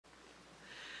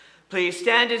Please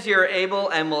stand as you're able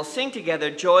and we'll sing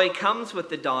together Joy Comes with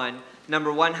the Dawn,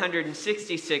 number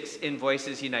 166 in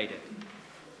Voices United.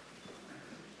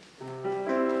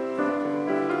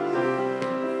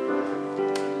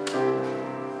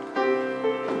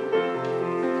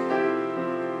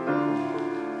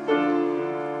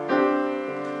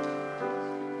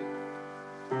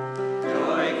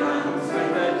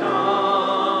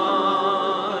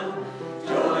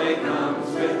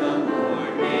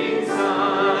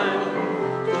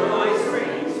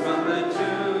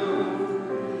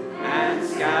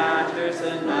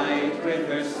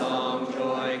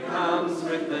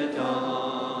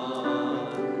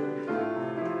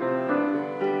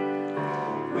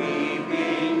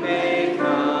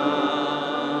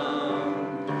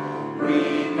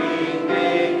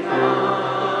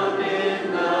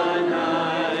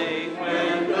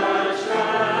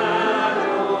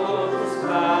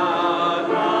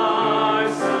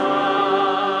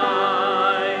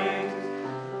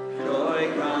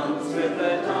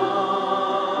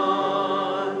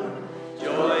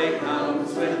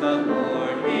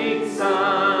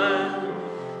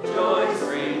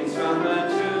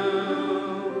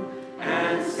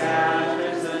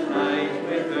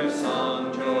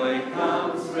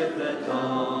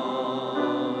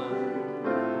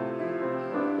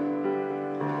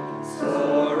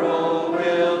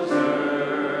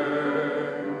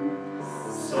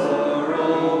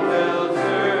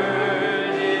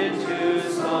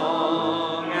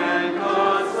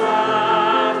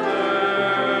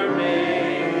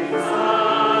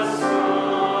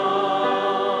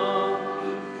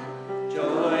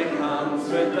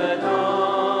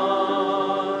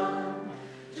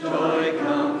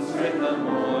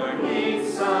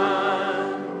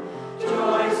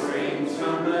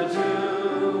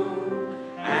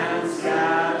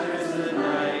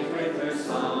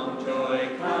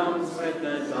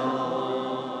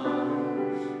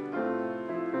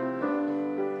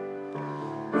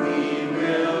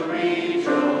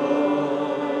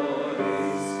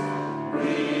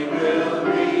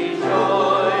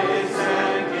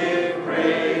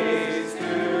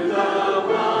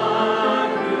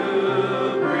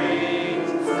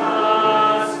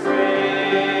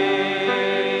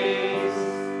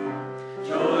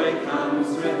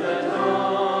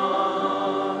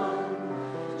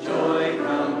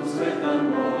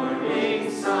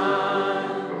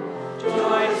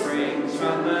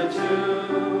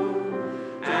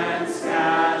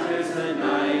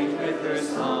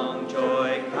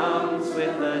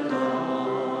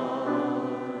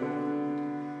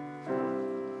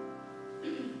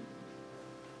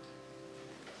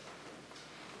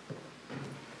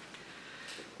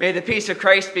 May the peace of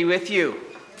Christ be with you.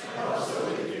 And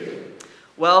also with you.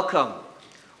 Welcome.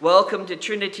 Welcome to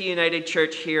Trinity United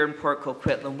Church here in Port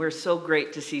Coquitlam. We're so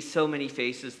great to see so many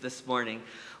faces this morning.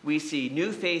 We see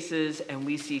new faces and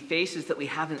we see faces that we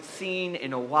haven't seen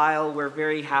in a while. We're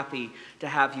very happy to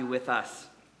have you with us.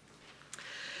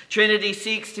 Trinity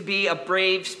seeks to be a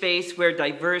brave space where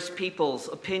diverse peoples,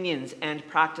 opinions, and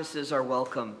practices are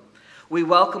welcome. We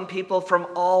welcome people from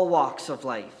all walks of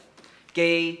life.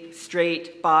 Gay,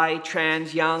 straight, bi,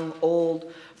 trans, young,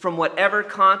 old, from whatever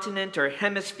continent or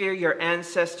hemisphere your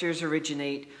ancestors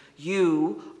originate,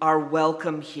 you are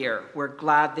welcome here. We're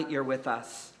glad that you're with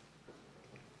us.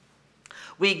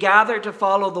 We gather to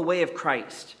follow the way of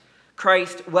Christ.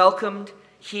 Christ welcomed,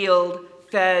 healed,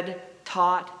 fed,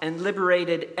 taught, and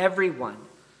liberated everyone.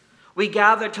 We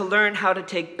gather to learn how to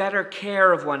take better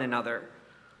care of one another.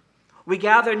 We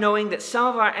gather knowing that some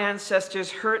of our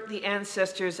ancestors hurt the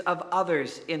ancestors of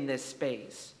others in this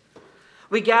space.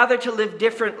 We gather to live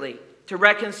differently, to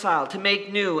reconcile, to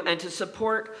make new, and to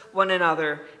support one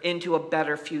another into a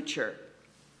better future.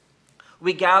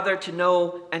 We gather to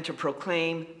know and to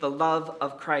proclaim the love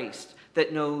of Christ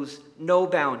that knows no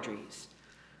boundaries.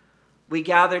 We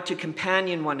gather to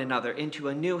companion one another into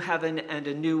a new heaven and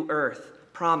a new earth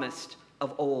promised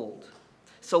of old.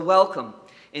 So welcome.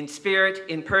 In spirit,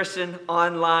 in person,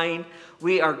 online,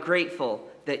 we are grateful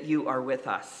that you are with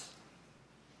us.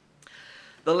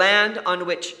 The land on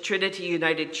which Trinity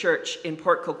United Church in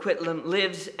Port Coquitlam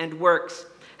lives and works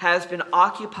has been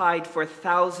occupied for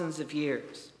thousands of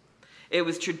years. It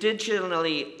was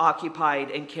traditionally occupied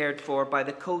and cared for by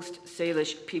the Coast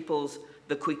Salish peoples,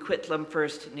 the Coquitlam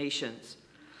First Nations.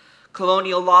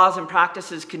 Colonial laws and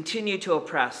practices continue to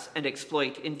oppress and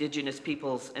exploit Indigenous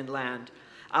peoples and land.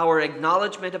 Our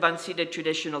acknowledgement of unceded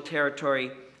traditional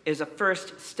territory is a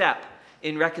first step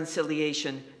in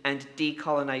reconciliation and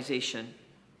decolonization.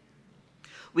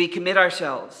 We commit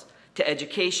ourselves to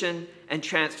education and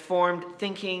transformed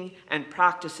thinking and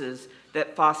practices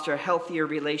that foster healthier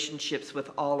relationships with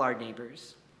all our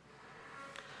neighbors.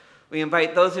 We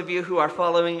invite those of you who are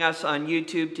following us on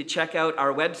YouTube to check out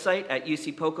our website at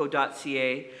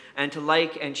ucpoco.ca and to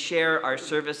like and share our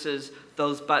services.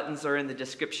 Those buttons are in the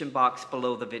description box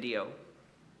below the video.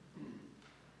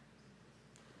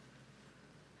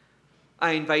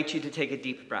 I invite you to take a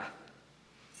deep breath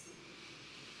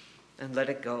and let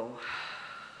it go.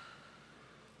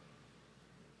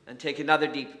 And take another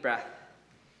deep breath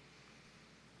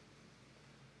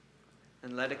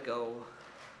and let it go.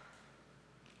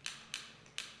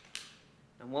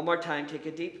 And one more time, take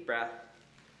a deep breath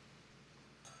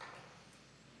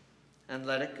and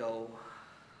let it go.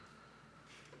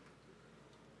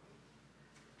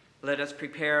 Let us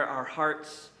prepare our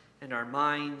hearts and our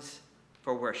minds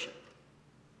for worship.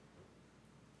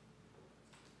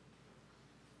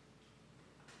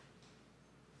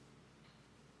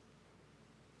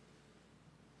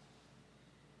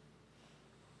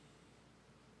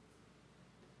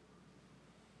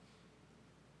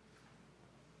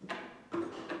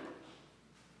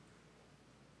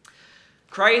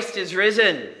 Christ is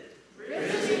risen.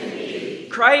 Risen indeed.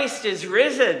 Christ is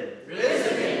risen.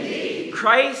 Risen indeed.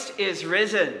 Christ is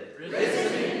risen.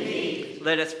 Risen indeed.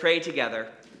 Let us pray together.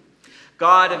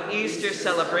 God of Easter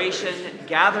celebration,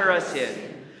 gather us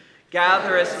in.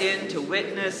 Gather us in to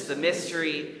witness the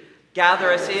mystery.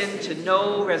 Gather us in to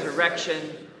know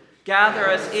resurrection. Gather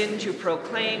us in to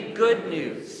proclaim good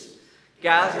news.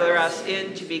 Gather us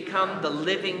in to become the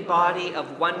living body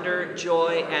of wonder,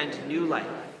 joy, and new life.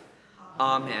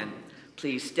 Amen.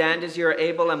 Please stand as you are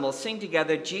able and we'll sing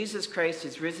together, Jesus Christ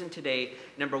is risen today,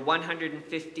 number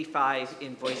 155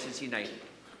 in Voices United.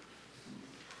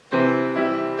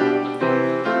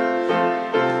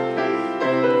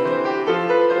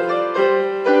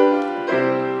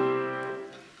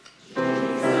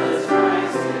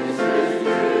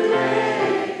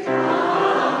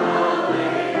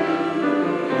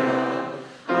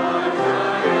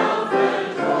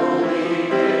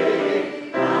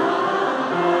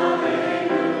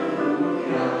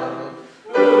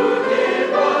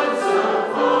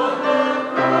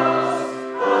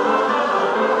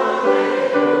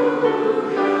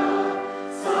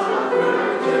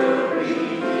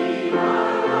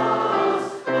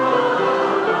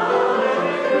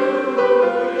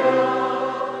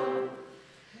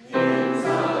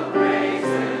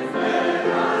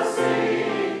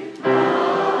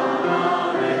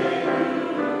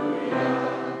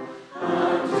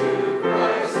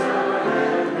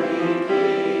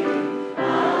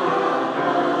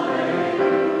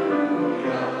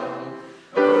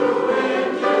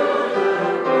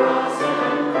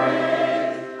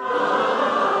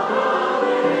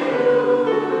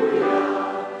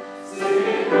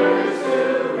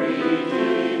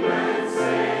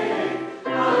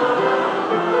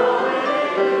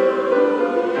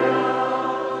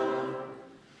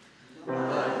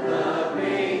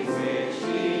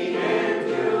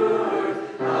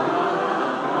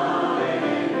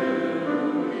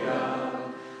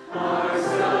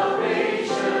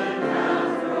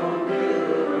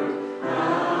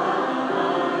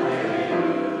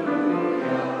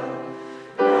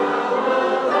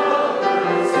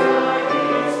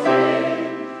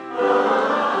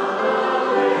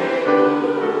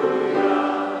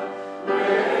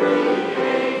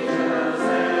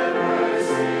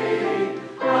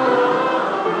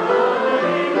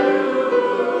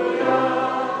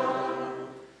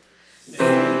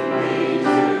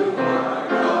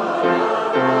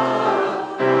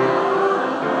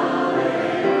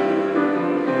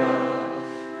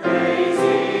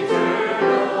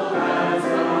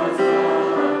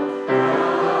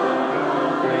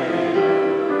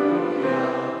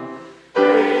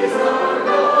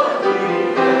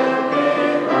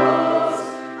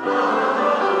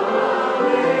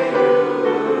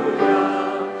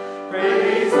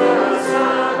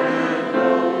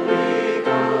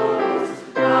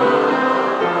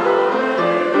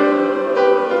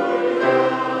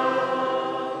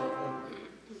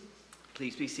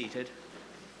 Please be seated.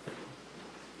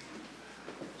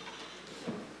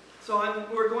 So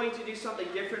we're going to do something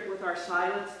different with our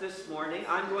silence this morning.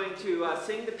 I'm going to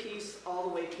sing the piece all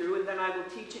the way through, and then I will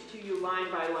teach it to you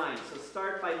line by line. So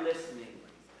start by listening.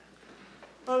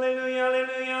 Alleluia,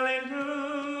 alleluia, alleluia.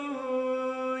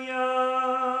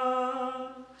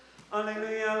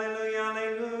 Alleluia, alleluia,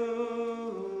 alleluia.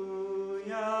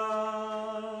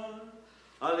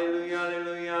 Alleluia,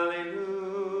 alleluia, alleluia.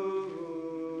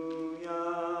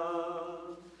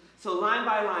 So line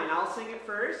by line, I'll sing it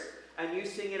first, and you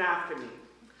sing it after me.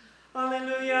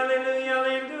 Alleluia, alleluia,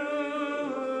 alleluia.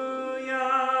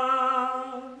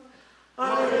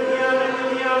 Alleluia, alleluia.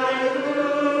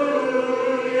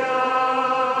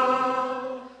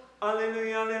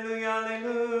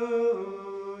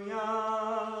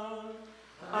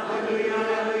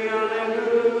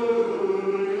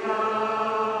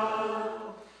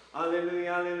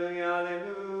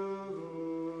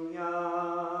 Alleluia,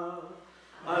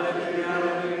 alleluia,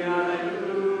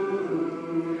 alleluia.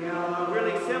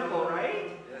 Really simple,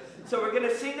 right? Yes. So we're going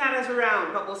to sing that as a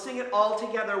round, but we'll sing it all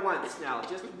together once now.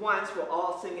 Just once, we'll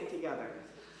all sing it together.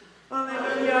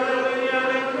 Alleluia, alleluia,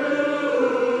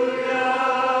 alleluia.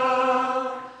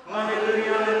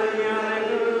 Alleluia, alleluia,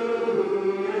 alleluia.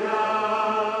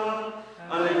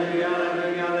 Alleluia,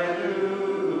 alleluia, alleluia.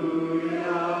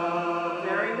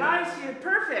 Very nice, you're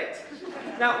perfect.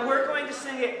 Now we're going to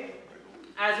sing it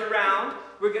as a round.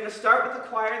 We're going to start with the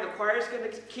choir, and the choir is going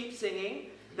to keep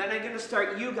singing. Then I'm going to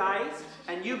start you guys,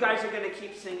 and you guys are going to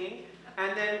keep singing.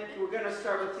 And then we're going to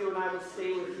start with you, and I will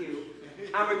stay with you.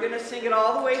 And we're going to sing it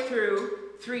all the way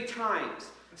through 3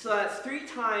 times. So that's 3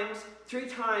 times, 3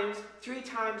 times, 3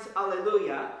 times,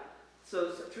 alleluia.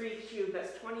 So 3 cubed,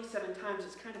 that's 27 times.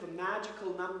 It's kind of a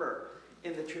magical number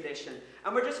in the tradition.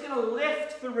 And we're just going to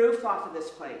lift the roof off of this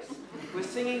place. We're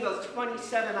singing those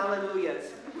 27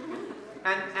 alleluias.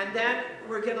 And then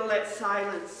we're going to let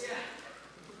silence,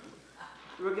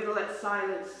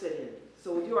 sit in.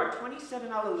 So we'll do our 27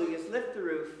 alleluias, lift the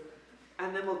roof,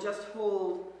 and then we'll just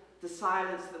hold the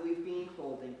silence that we've been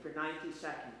holding for 90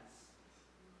 seconds.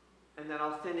 And then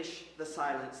I'll finish the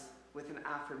silence with an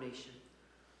affirmation.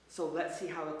 So let's see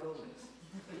how it goes.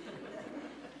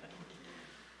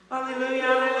 Alleluia,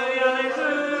 alleluia,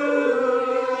 alleluia.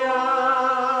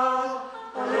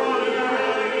 Alleluia,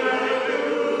 alleluia,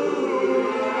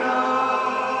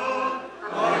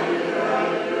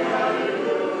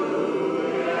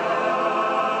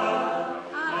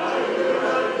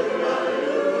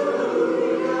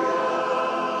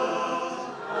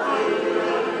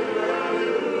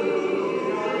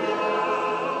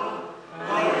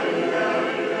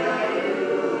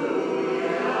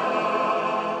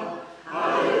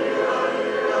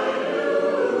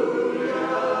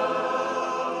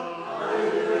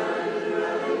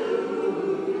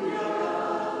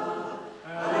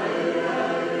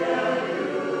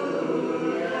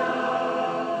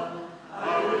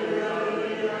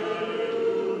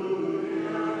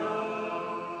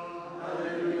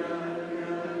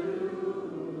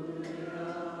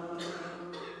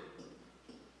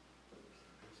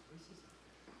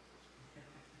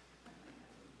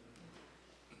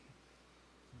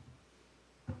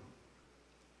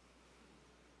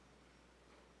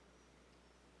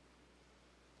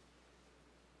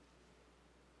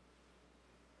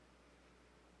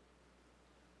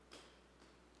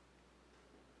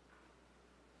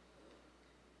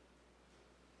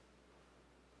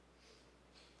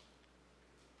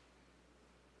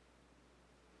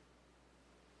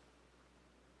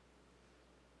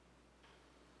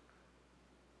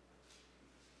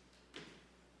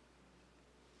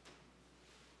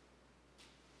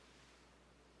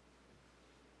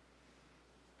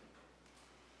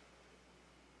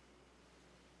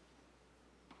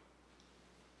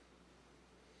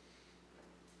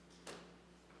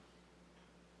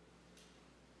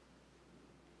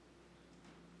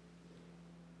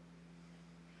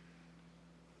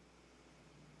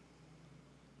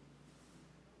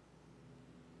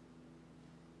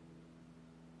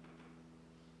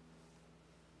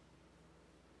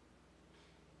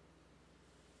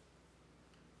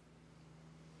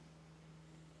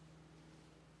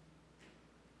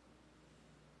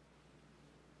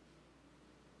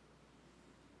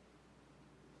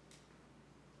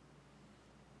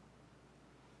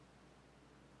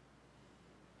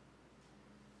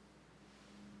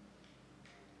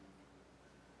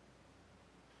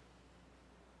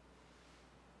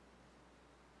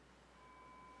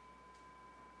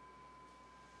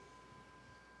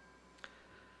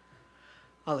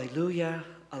 Alleluia,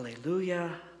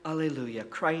 alleluia, alleluia.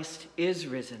 Christ is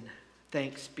risen.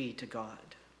 Thanks be to God.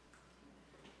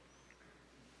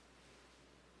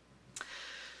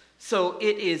 So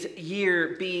it is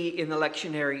year B in the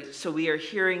lectionary. So we are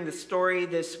hearing the story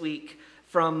this week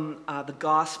from the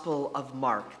Gospel of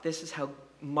Mark. This is how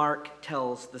Mark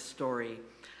tells the story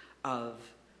of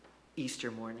Easter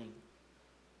morning.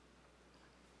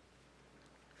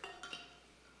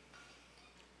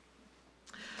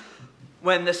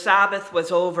 When the Sabbath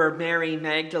was over, Mary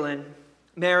Magdalene,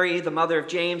 Mary, the mother of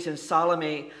James, and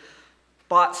Salome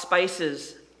bought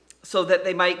spices so that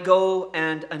they might go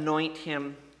and anoint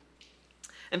him.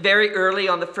 And very early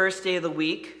on the first day of the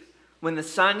week, when the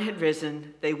sun had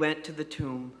risen, they went to the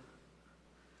tomb.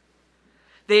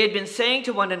 They had been saying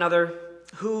to one another,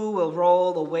 "Who will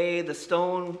roll away the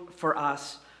stone for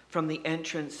us from the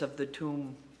entrance of the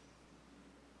tomb?"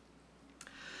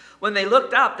 When they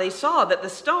looked up, they saw that the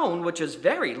stone, which was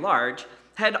very large,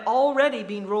 had already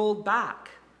been rolled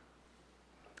back.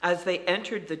 As they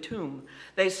entered the tomb,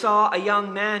 they saw a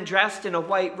young man dressed in a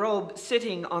white robe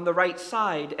sitting on the right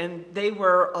side, and they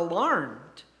were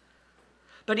alarmed.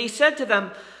 But he said to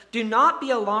them, "Do not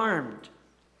be alarmed.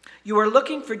 You are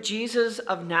looking for Jesus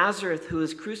of Nazareth who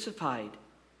is crucified.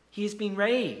 He's been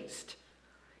raised.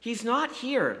 He's not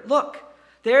here. Look,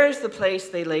 there is the place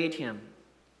they laid him.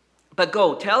 But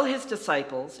go, tell his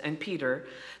disciples and Peter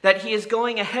that he is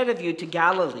going ahead of you to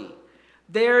Galilee.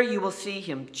 There you will see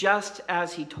him just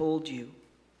as he told you."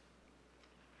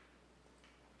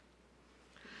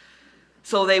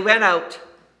 So they went out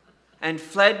and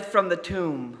fled from the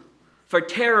tomb, for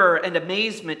terror and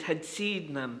amazement had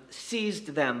seized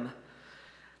them.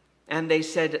 And they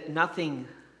said nothing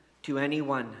to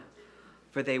anyone,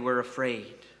 for they were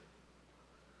afraid.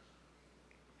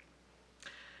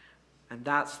 And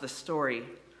that's the story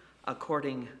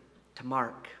according to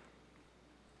Mark.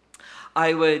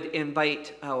 I would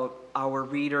invite our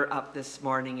reader up this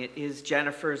morning. It is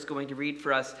Jennifer is going to read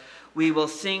for us. We will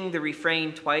sing the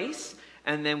refrain twice,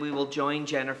 and then we will join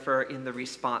Jennifer in the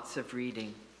responsive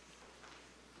reading.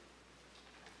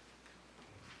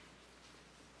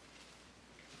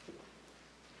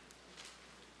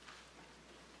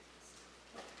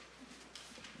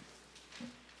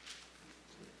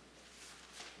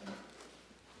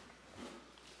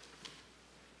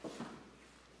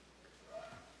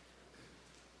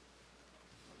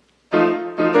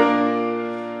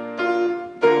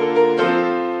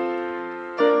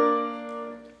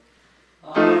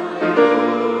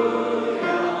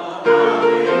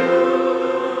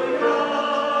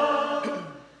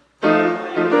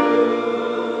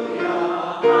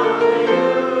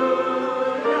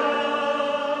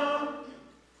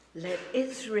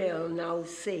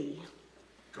 Say,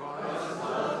 God's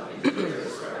love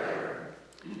endures forever.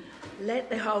 Let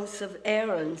the house of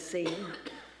Aaron say,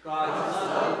 God's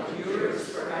love endures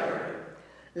forever.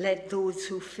 Let those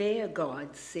who fear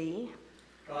God say,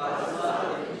 God's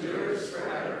love endures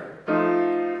forever.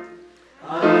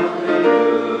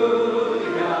 Hallelujah,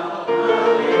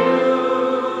 hallelujah.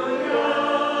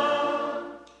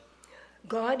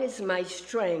 God is my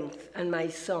strength and my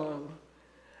song.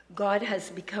 God has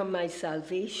become my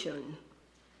salvation.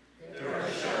 There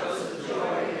are shouts of joy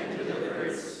and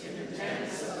deliverance in the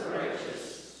tents of the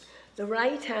righteous. The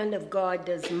right hand of God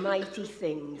does mighty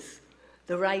things.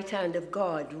 The right hand of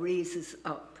God raises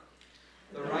up.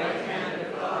 The right hand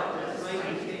of God does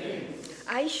mighty things.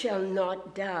 I shall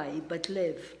not die, but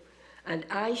live, and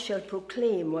I shall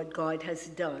proclaim what God has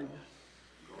done.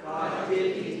 God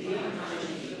did indeed punish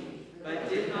me, but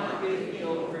did not give me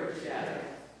over to death.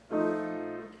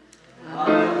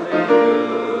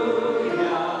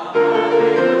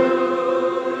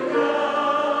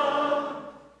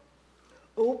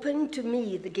 Open to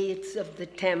me the gates of the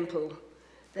temple,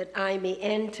 that I may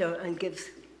enter and give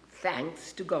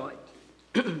thanks to God.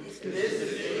 This is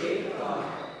the gate of God.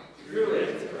 Through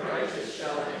it the righteous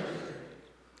shall enter.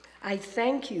 I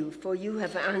thank you, for you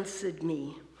have answered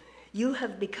me. You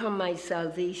have become my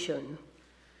salvation.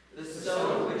 The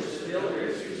stone which the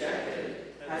builders rejected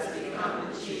has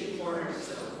become the chief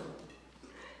cornerstone.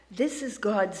 This is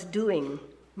God's doing,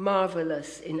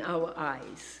 marvelous in our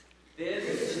eyes. This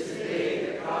is the day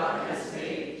that God has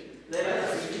made. Let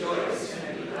us rejoice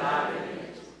and be glad in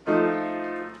it.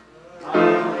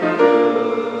 Hallelujah,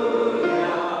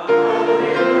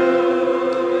 hallelujah.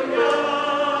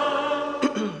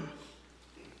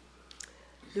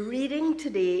 The reading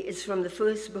today is from the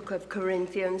first book of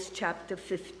Corinthians, chapter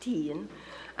 15,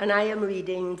 and I am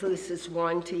reading verses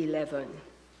 1 to 11.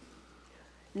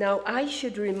 Now I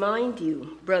should remind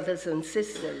you, brothers and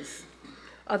sisters,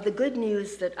 of the good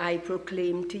news that I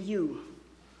proclaimed to you,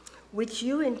 which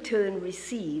you in turn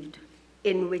received,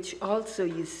 in which also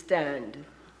you stand,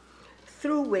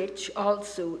 through which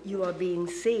also you are being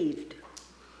saved,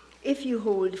 if you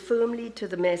hold firmly to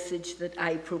the message that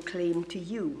I proclaimed to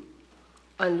you,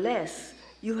 unless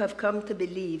you have come to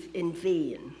believe in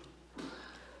vain.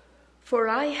 For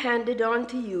I handed on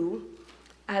to you,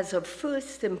 as of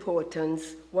first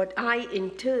importance, what I in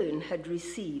turn had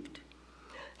received,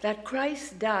 that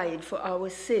Christ died for our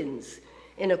sins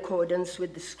in accordance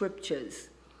with the Scriptures,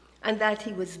 and that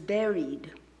he was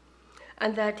buried,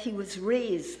 and that he was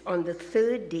raised on the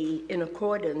third day in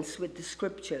accordance with the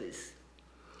Scriptures,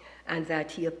 and that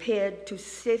he appeared to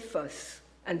Cephas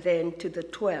and then to the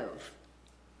 12.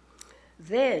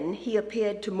 Then he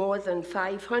appeared to more than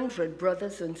 500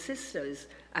 brothers and sisters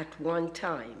at one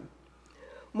time,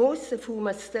 most of whom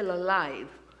are still alive,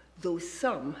 though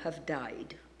some have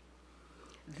died.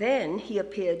 Then he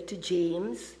appeared to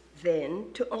James,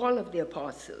 then to all of the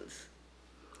apostles.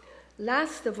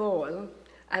 Last of all,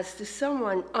 As to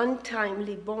someone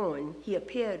untimely born, he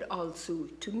appeared also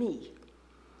to me.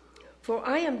 For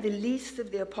I am the least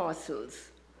of the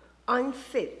apostles,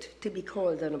 unfit to be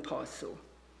called an apostle,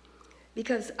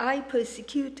 because I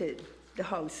persecuted the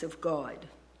house of God.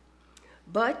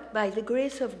 But by the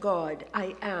grace of God,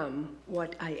 I am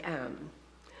what I am,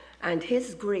 and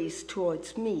his grace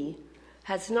towards me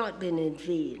has not been in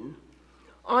vain.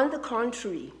 On the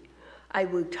contrary, I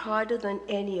worked harder than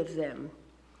any of them,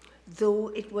 though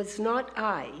it was not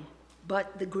I,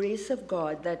 but the grace of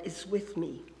God that is with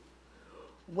me.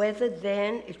 Whether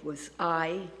then it was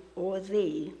I or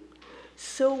they,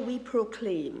 so we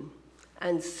proclaim,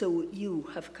 and so you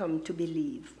have come to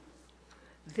believe.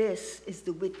 This is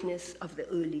the witness of the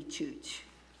early church.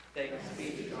 Thanks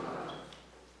be to God.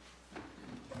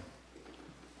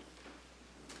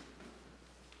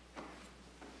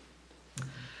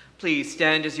 Please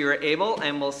stand as you are able,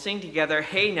 and we'll sing together,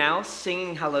 Hey Now,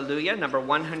 Singing Hallelujah, number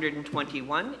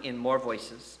 121, in more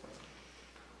voices.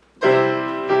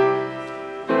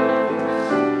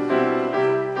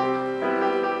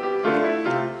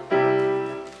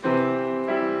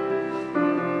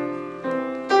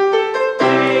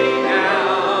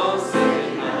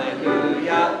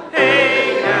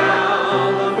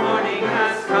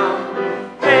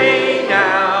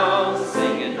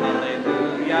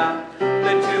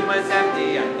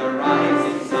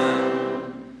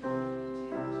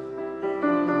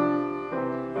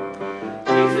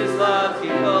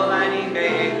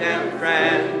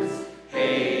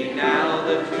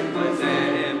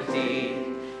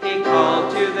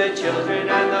 Children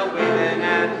and the women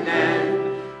and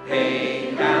men,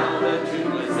 hey now the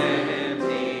tomb was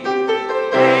empty.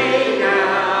 Hey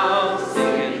now,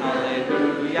 singing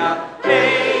hallelujah.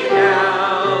 Hey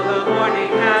now, the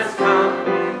morning has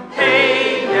come.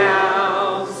 Hey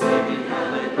now, singing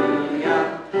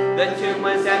hallelujah. The tomb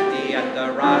was empty at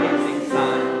the rising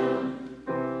sun.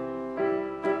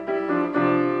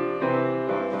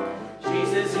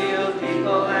 Jesus healed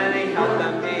people and he helped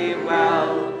them be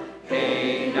well.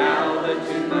 Hey, now the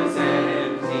tomb was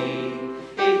empty.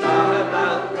 He taught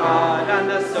about God and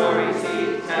the stories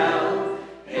he'd tell.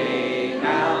 Hey,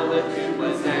 now the tomb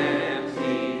was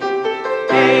empty.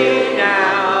 Hey,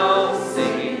 now,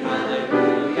 singing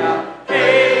hallelujah.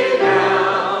 Hey,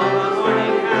 now, the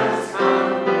morning has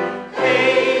come.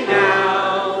 Hey,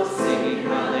 now, singing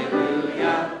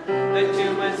hallelujah. The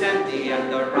tomb was empty at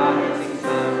the rising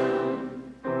sun.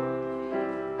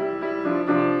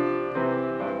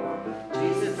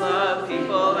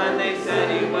 People and they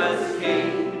said he was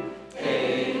king.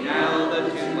 Hey, now the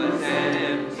tomb was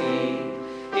empty.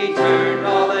 He turned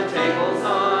all the tables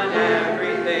on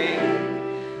everything.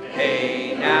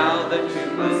 Hey, now the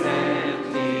tomb was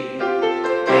empty.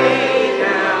 Hey,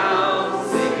 now,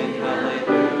 singing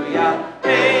hallelujah.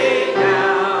 Hey,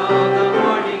 now, the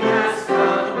morning has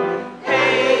come.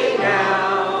 Hey,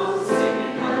 now,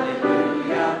 singing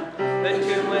hallelujah. The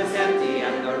tomb was empty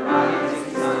at the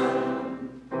rising sun.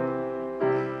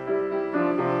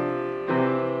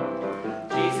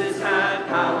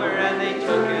 Power and they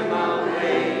took him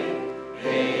away.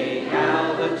 Hey,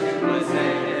 now the tomb was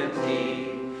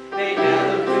empty. They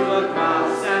nailed him to a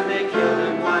cross and they killed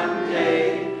him one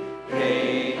day.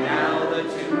 Hey, now the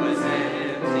tomb was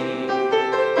empty.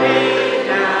 Hey,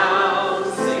 now,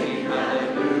 singing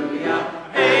hallelujah.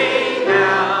 Hey,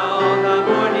 now, the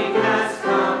morning has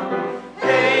come.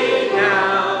 Hey,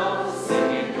 now,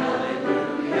 singing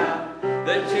hallelujah.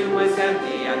 The tomb was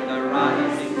empty at the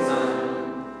rising sun.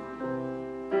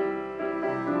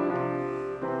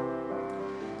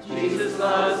 Jesus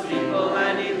loves people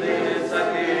and he lives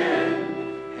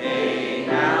again. Hey,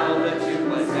 now the tomb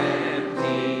was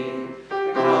empty.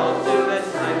 Calls to the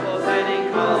disciples and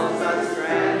he calls us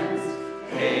friends.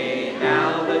 Hey,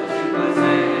 now the tomb was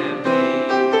empty.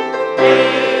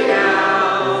 Hey,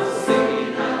 now,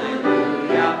 singing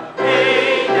hallelujah.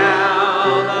 Hey,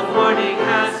 now, the morning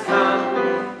has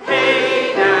come.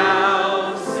 Hey,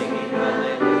 now, singing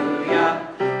hallelujah.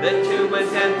 The tomb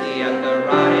was empty at the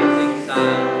rising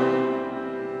sun.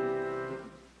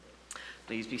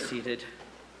 Please be seated.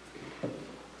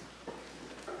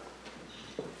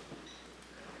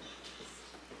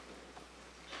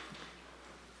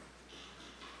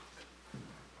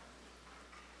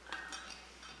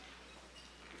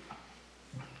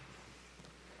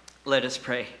 Let us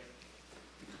pray.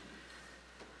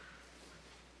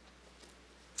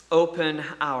 Open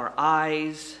our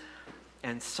eyes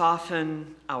and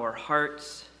soften our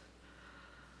hearts,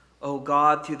 O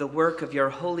God, through the work of your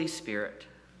Holy Spirit,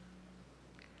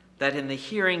 that in the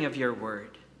hearing of your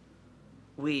word,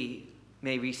 we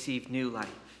may receive new life.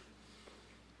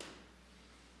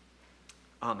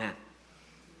 Amen.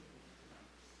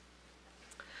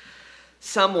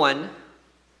 Someone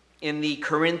in the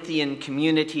Corinthian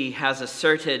community has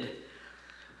asserted,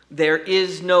 "There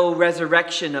is no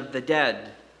resurrection of the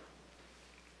dead."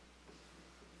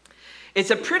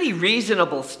 It's a pretty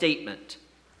reasonable statement.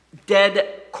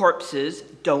 Dead corpses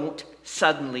don't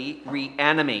suddenly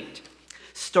reanimate.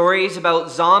 Stories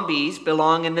about zombies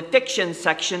belong in the fiction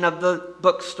section of the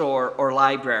bookstore or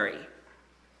library.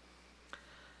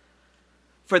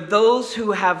 For those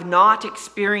who have not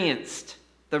experienced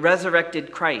the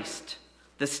resurrected Christ,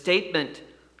 the statement,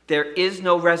 "There is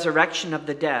no resurrection of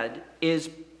the dead," is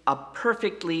a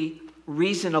perfectly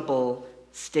reasonable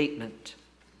statement.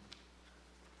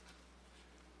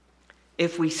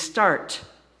 If we start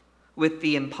with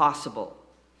the impossible,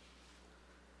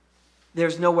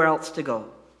 there's nowhere else to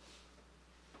go.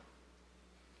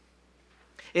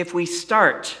 If we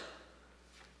start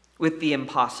with the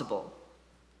impossible,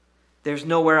 there's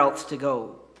nowhere else to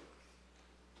go.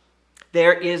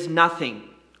 There is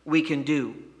nothing we can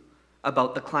do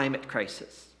about the climate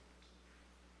crisis.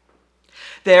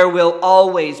 There will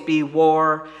always be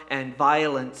war and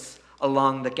violence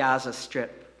along the Gaza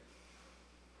Strip.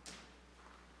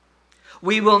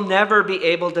 We will never be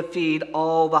able to feed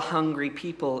all the hungry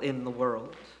people in the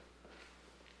world.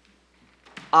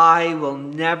 I will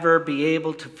never be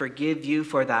able to forgive you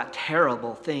for that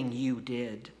terrible thing you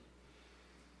did.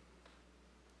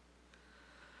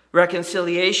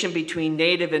 Reconciliation between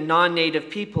native and non-native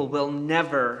people will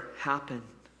never happen.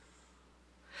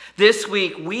 This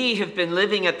week, we have been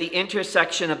living at the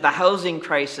intersection of the housing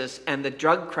crisis and the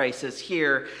drug crisis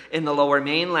here in the Lower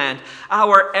Mainland.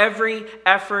 Our every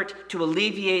effort to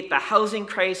alleviate the housing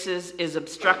crisis is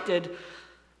obstructed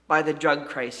by the drug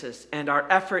crisis, and our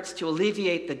efforts to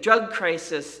alleviate the drug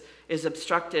crisis is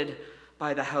obstructed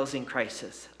by the housing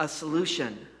crisis. A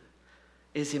solution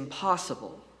is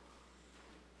impossible.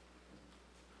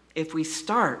 If we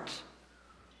start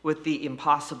with the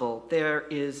impossible, there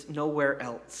is nowhere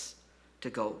else to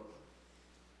go.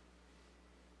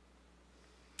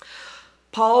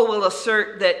 Paul will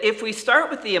assert that if we start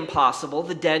with the impossible,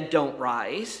 the dead don't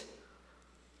rise,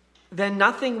 then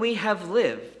nothing we have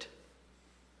lived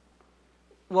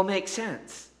will make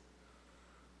sense.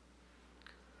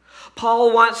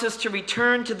 Paul wants us to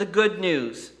return to the good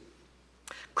news.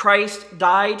 Christ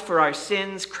died for our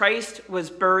sins. Christ was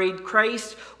buried.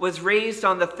 Christ was raised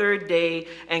on the third day,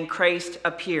 and Christ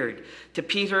appeared to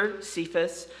Peter,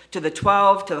 Cephas, to the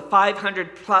 12, to the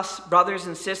 500 plus brothers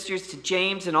and sisters, to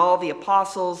James and all the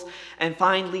apostles, and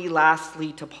finally,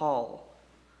 lastly, to Paul.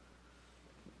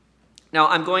 Now,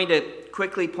 I'm going to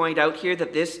quickly point out here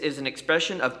that this is an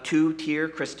expression of two-tier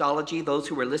Christology. Those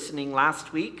who were listening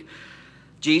last week,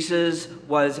 Jesus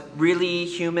was really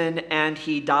human and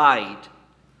he died.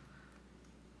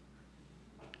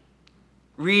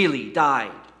 Really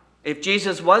died. If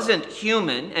Jesus wasn't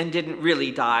human and didn't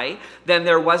really die, then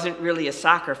there wasn't really a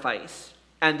sacrifice,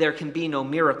 and there can be no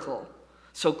miracle.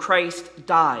 So Christ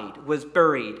died, was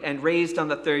buried, and raised on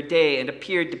the third day, and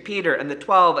appeared to Peter and the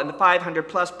 12 and the 500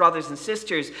 plus brothers and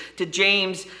sisters, to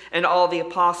James and all the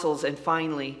apostles, and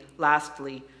finally,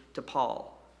 lastly, to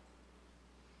Paul.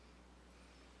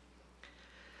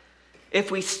 If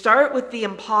we start with the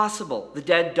impossible, the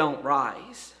dead don't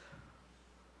rise,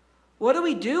 what do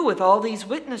we do with all these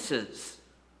witnesses?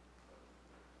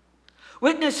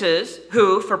 Witnesses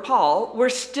who, for Paul, were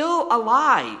still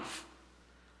alive.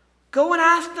 Go and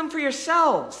ask them for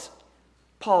yourselves,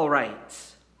 Paul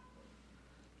writes.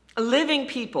 Living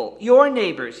people, your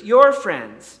neighbors, your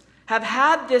friends, have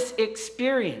had this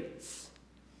experience,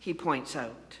 he points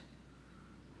out.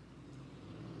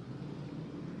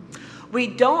 We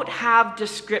don't have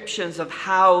descriptions of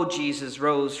how Jesus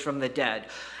rose from the dead.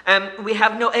 And we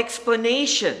have no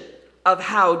explanation of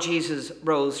how Jesus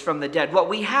rose from the dead. What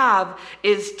we have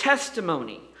is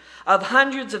testimony of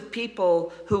hundreds of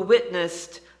people who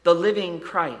witnessed the living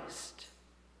Christ.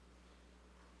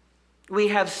 We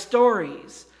have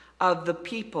stories of the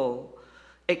people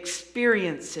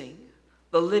experiencing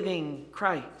the living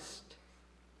Christ.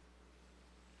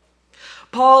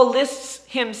 Paul lists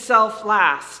himself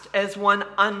last as one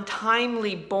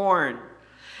untimely born,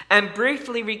 and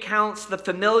briefly recounts the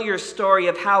familiar story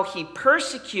of how he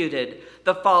persecuted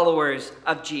the followers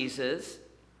of Jesus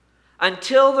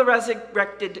until the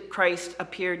resurrected Christ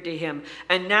appeared to him.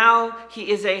 And now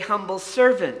he is a humble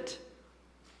servant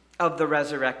of the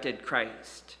resurrected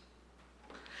Christ.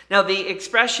 Now, the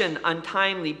expression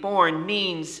untimely born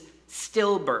means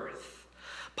stillbirth.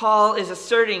 Paul is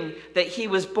asserting that he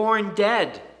was born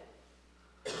dead,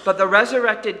 but the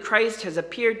resurrected Christ has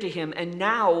appeared to him, and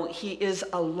now he is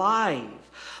alive.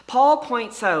 Paul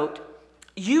points out,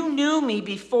 you knew me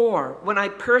before when I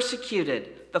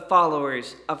persecuted the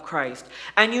followers of Christ.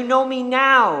 And you know me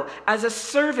now as a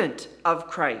servant of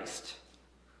Christ.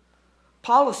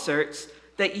 Paul asserts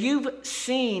that you've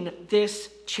seen this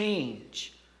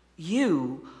change.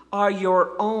 You are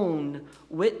your own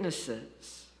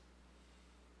witnesses.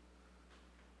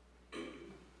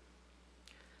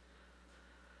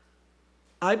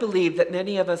 I believe that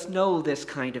many of us know this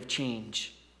kind of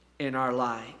change in our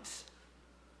lives.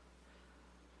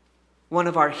 One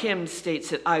of our hymns states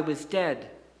that I was dead,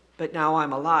 but now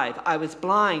I'm alive. I was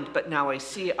blind, but now I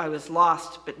see. I was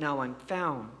lost, but now I'm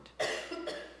found.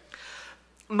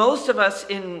 Most of us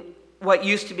in what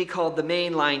used to be called the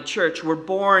mainline church were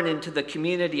born into the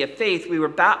community of faith. We were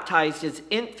baptized as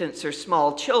infants or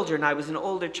small children. I was an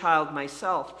older child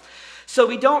myself. So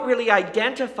we don't really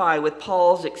identify with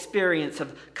Paul's experience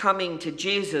of coming to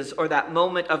Jesus or that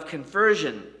moment of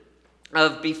conversion,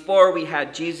 of before we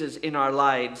had Jesus in our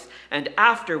lives and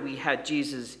after we had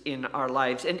Jesus in our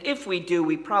lives. And if we do,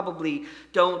 we probably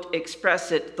don't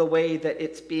express it the way that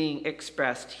it's being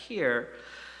expressed here.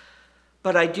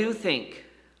 But I do think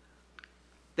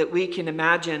that we can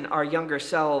imagine our younger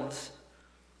selves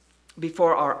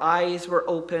before our eyes were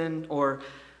open, or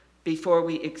before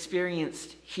we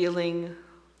experienced healing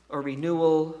or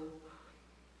renewal,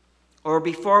 or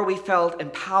before we felt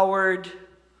empowered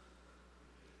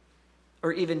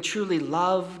or even truly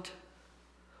loved,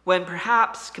 when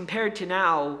perhaps compared to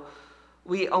now,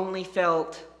 we only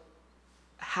felt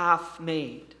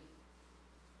half-made.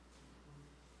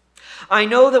 I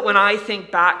know that when I think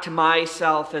back to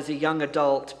myself as a young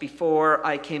adult before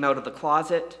I came out of the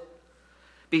closet,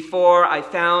 before I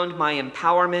found my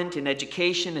empowerment in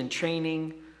education and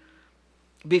training,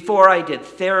 before I did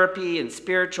therapy and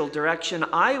spiritual direction,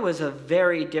 I was a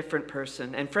very different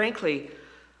person. And frankly,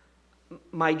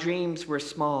 my dreams were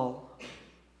small.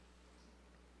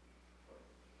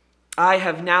 I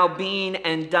have now been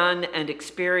and done and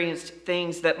experienced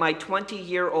things that my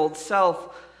 20-year-old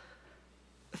self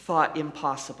thought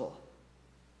impossible.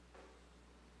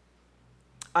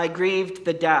 I grieved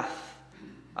the death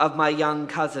of my young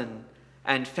cousin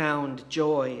and found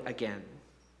joy again.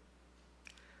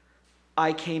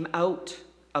 I came out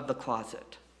of the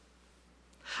closet.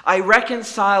 I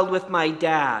reconciled with my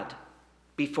dad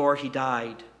before he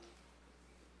died.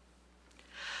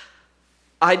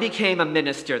 I became a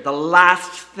minister, the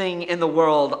last thing in the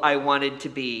world I wanted to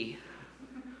be.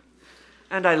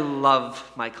 And I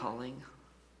love my calling.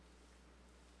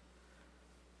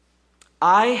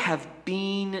 I have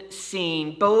been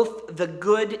seen, both the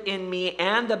good in me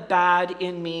and the bad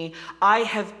in me. I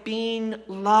have been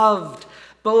loved,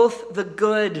 both the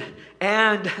good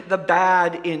and the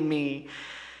bad in me.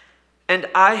 And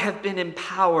I have been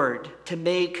empowered to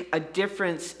make a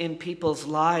difference in people's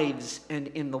lives and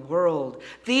in the world.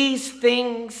 These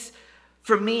things,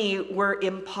 for me, were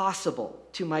impossible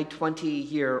to my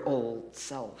 20-year-old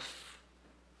self.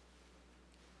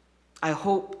 I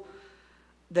hope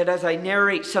that as I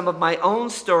narrate some of my own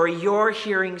story, you're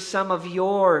hearing some of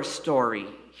your story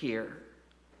here.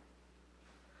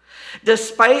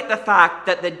 Despite the fact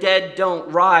that the dead don't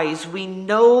rise, we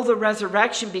know the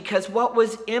resurrection because what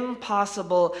was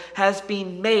impossible has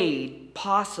been made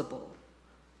possible.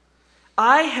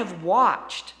 I have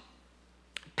watched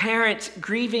parents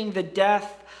grieving the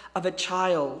death of a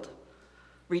child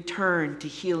return to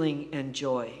healing and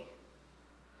joy.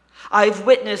 I've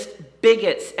witnessed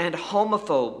bigots and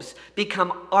homophobes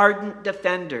become ardent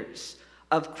defenders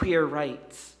of queer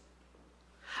rights.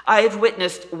 I've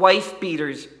witnessed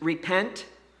wife-beaters repent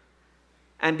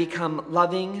and become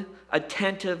loving,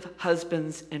 attentive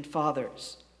husbands and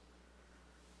fathers.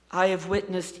 I have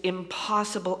witnessed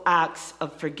impossible acts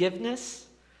of forgiveness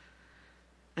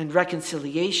and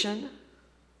reconciliation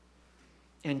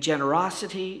and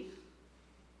generosity.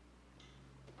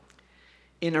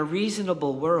 In a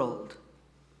reasonable world,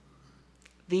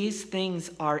 these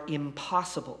things are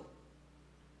impossible.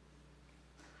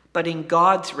 But in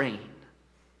God's reign,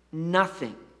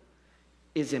 nothing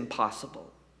is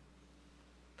impossible.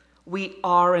 We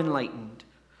are enlightened.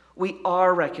 We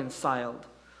are reconciled.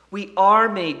 We are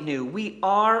made new. We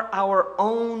are our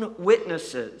own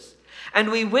witnesses.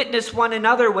 And we witness one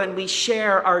another when we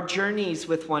share our journeys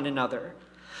with one another.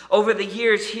 Over the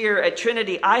years here at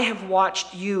Trinity, I have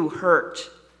watched you hurt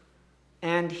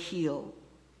and heal.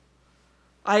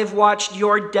 I have watched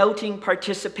your doubting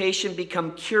participation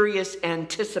become curious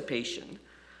anticipation.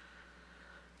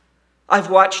 I've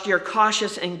watched your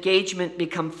cautious engagement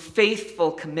become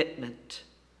faithful commitment.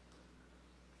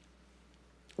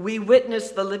 We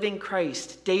witness the living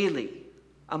Christ daily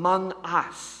among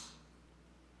us.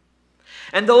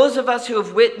 And those of us who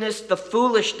have witnessed the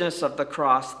foolishness of the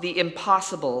cross, the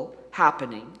impossible,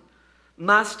 happening,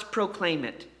 must proclaim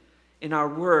it in our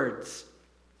words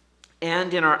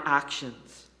and in our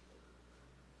actions.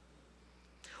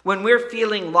 When we're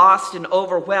feeling lost and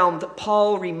overwhelmed,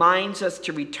 Paul reminds us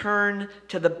to return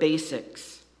to the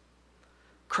basics.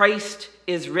 Christ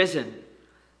is risen.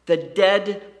 The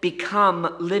dead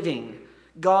become living.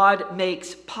 God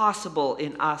makes possible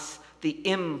in us the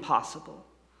impossible.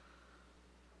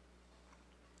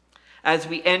 As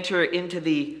we enter into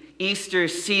the Easter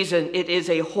season, it is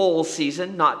a whole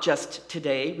season, not just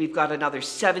today. We've got another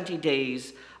 70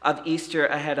 days of Easter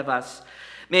ahead of us.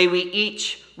 May we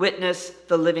each witness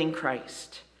the living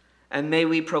Christ, and may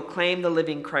we proclaim the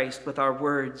living Christ with our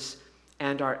words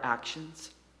and our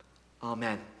actions.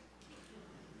 Amen.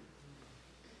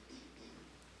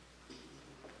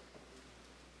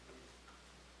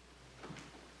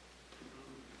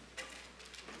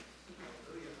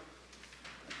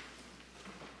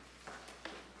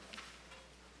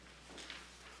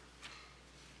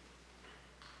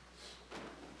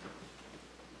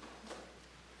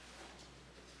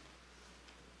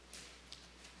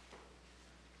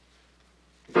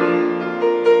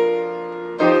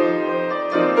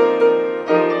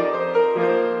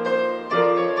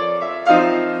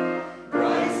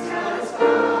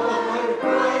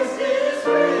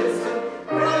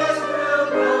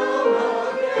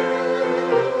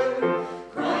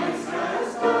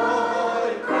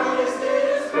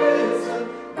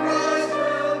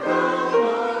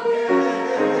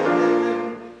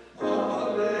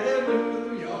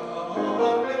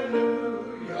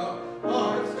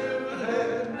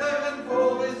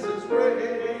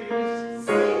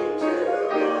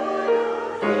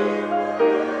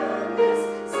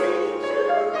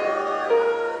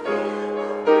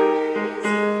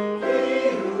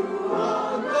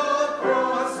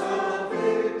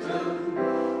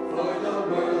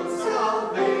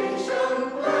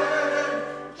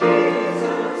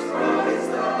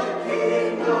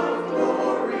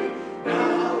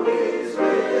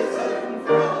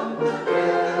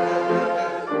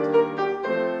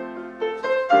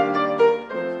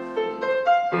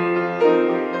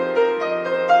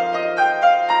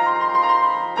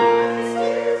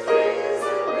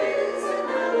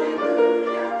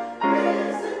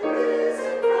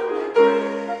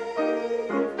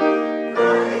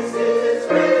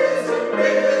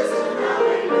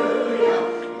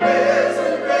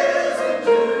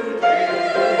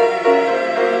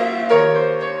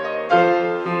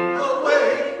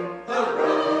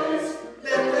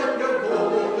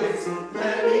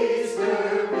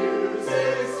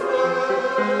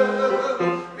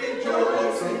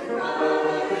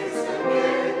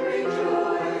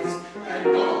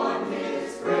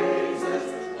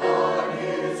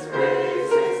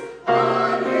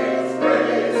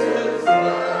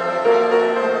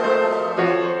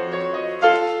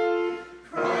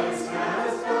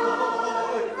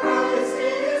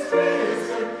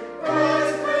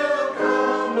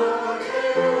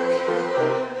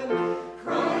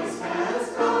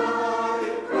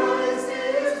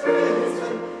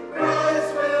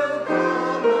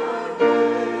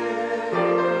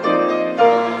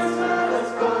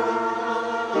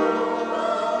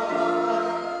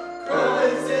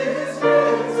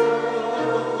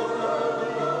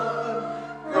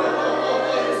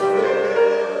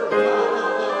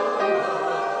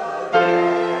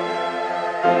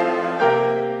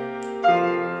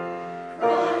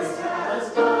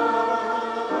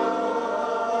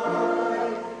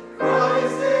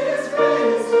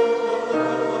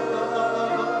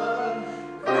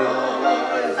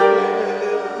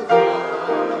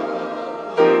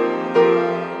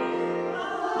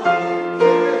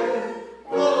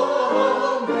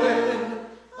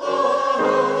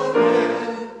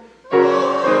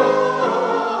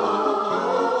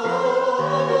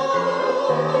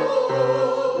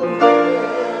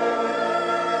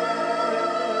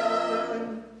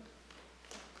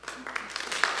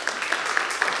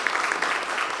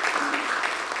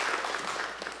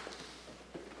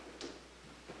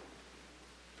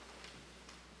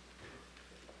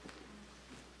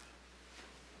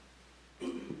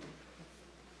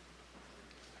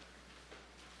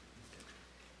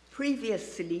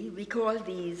 Previously, we called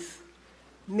these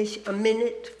a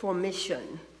minute for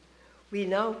mission. We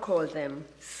now call them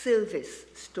service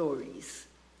stories.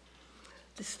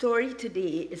 The story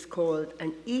today is called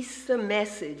An Easter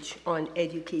Message on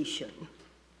Education.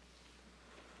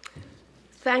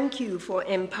 Thank you for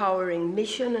empowering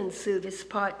mission and service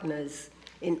partners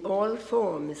in all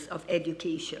forms of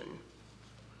education.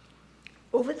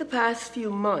 Over the past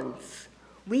few months,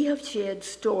 we have shared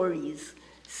stories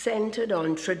centered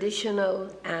on traditional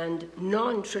and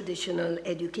non-traditional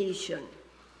education.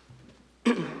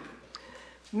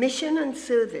 Mission and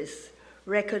service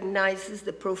recognizes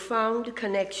the profound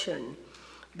connection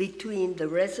between the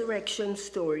resurrection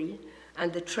story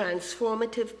and the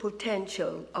transformative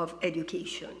potential of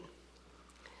education.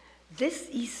 This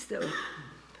Easter,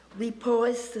 we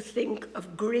pause to think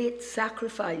of great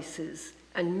sacrifices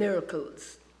and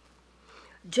miracles.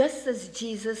 Just as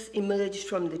Jesus emerged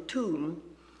from the tomb,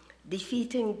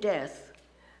 defeating death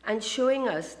and showing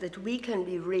us that we can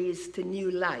be raised to new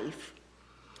life,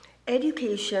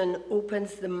 education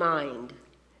opens the mind,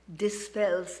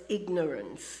 dispels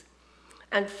ignorance,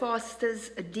 and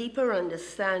fosters a deeper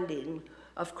understanding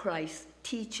of Christ's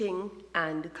teaching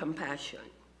and compassion.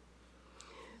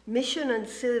 Mission and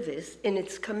service, in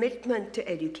its commitment to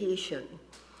education,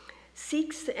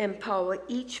 seeks to empower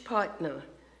each partner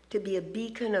to be a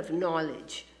beacon of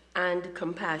knowledge and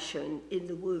compassion in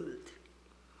the world.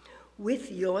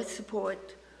 With your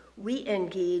support, we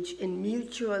engage in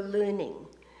mutual learning,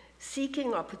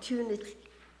 seeking opportunities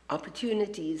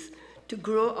to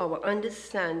grow our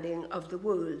understanding of the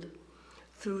world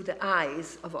through the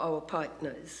eyes of our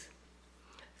partners.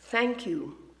 Thank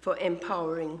you for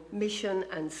empowering mission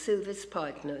and service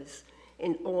partners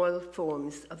in all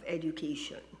forms of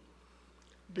education.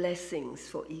 Blessings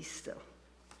for Easter.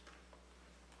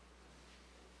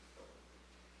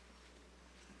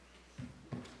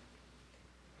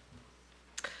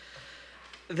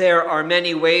 There are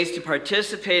many ways to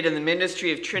participate in the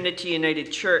ministry of Trinity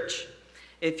United Church.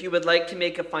 If you would like to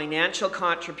make a financial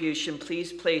contribution,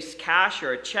 please place cash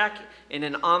or a check in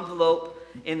an envelope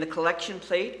in the collection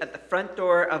plate at the front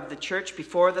door of the church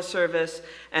before the service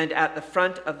and at the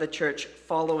front of the church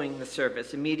following the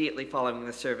service, immediately following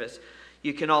the service.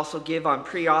 You can also give on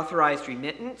pre-authorized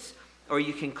remittance, or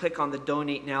you can click on the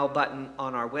Donate Now button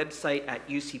on our website at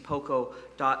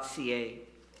ucpoco.ca.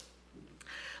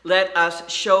 Let us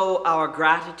show our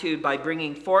gratitude by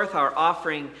bringing forth our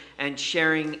offering and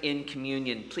sharing in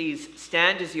communion. Please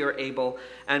stand as you are able,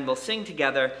 and we'll sing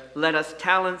together, Let Us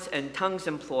Talents and Tongues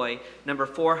Employ, number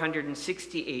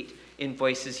 468 in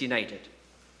Voices United.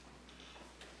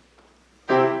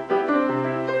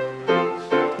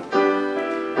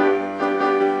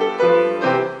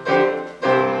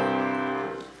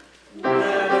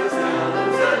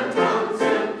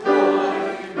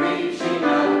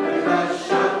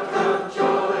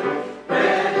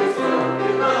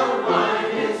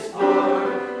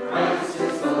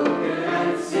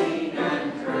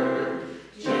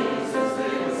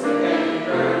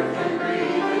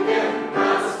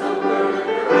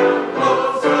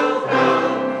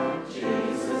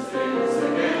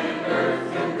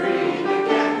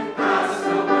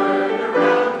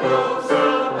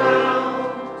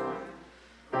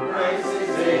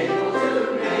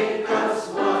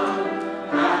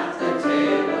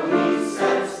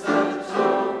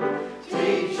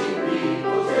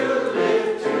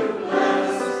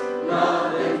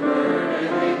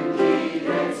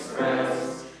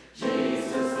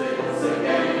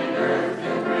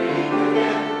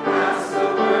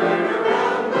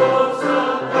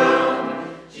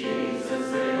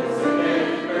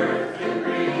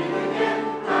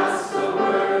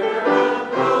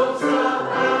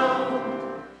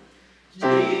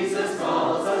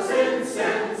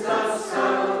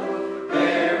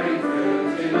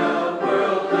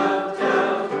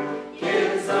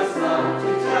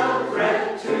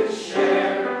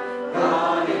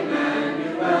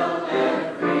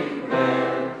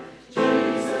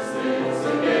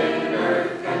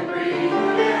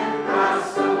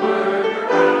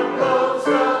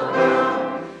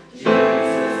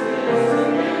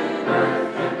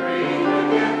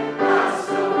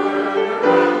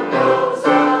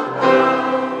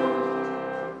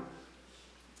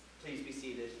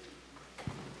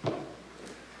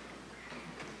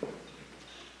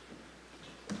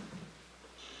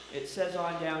 It says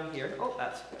on down here, oh,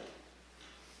 that's good.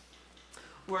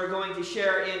 We're going to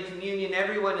share in communion.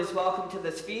 Everyone is welcome to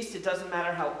this feast. It doesn't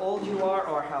matter how old you are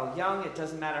or how young. It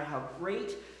doesn't matter how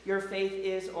great your faith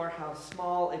is or how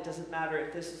small. It doesn't matter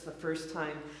if this is the first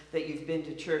time that you've been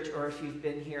to church or if you've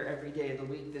been here every day of the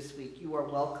week this week. You are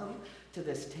welcome to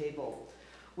this table.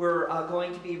 We're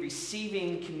going to be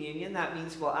receiving communion. That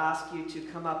means we'll ask you to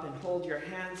come up and hold your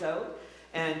hands out.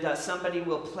 And somebody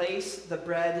will place the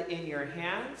bread in your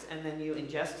hands, and then you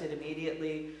ingest it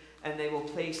immediately. And they will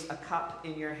place a cup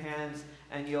in your hands,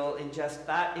 and you'll ingest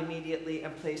that immediately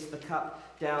and place the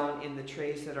cup down in the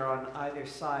trays that are on either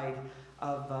side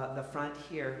of the front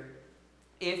here.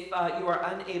 If you are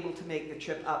unable to make the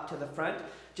trip up to the front,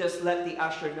 just let the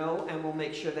usher know, and we'll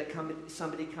make sure that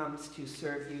somebody comes to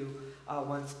serve you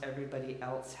once everybody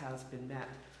else has been met.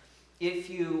 If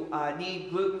you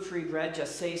need gluten-free bread,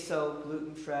 just say so.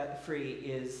 Gluten-free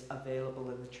is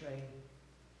available in the tray.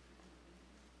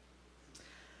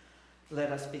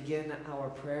 Let us begin our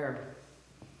prayer.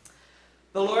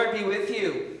 The Lord be with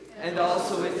you, and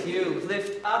also with you.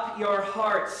 Lift up your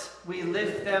hearts. We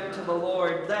lift them to the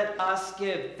Lord. Let us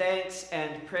give thanks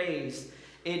and praise.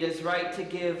 It is right to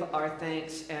give our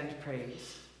thanks and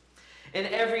praise. In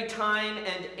every time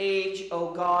and age,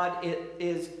 O God, it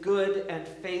is good and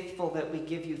faithful that we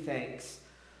give you thanks.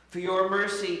 For your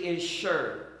mercy is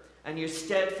sure, and your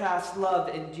steadfast love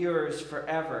endures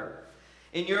forever.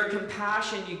 In your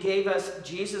compassion, you gave us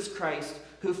Jesus Christ,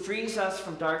 who frees us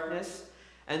from darkness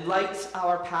and lights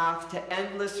our path to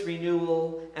endless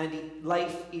renewal and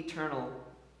life eternal.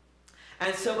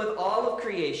 And so with all of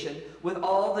creation, with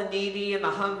all the needy and the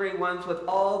hungry ones, with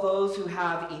all those who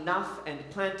have enough and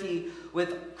plenty,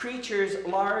 with creatures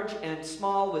large and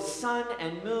small, with sun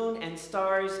and moon and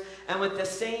stars, and with the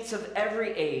saints of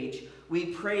every age, we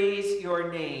praise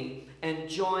your name and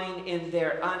join in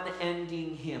their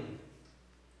unending hymn.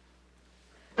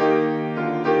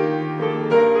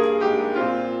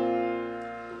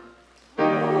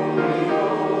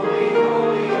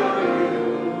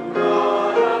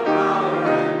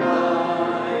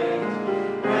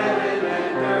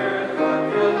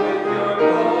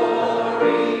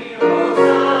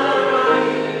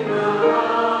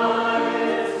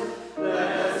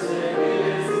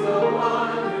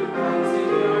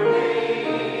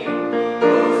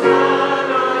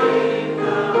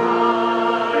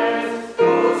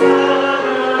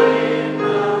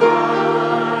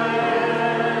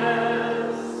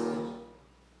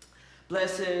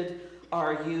 Blessed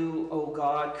are you, O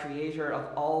God, creator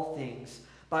of all things.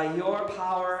 By your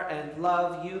power and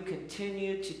love, you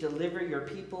continue to deliver your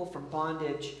people from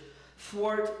bondage,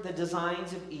 thwart the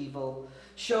designs of evil,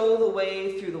 show the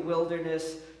way through the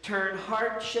wilderness, turn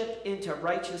hardship into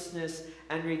righteousness,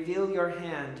 and reveal your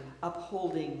hand,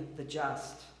 upholding the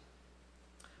just.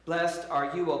 Blessed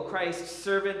are you, O Christ,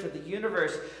 servant of the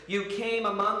universe. You came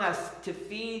among us to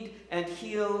feed and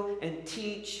heal and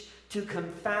teach, to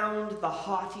confound the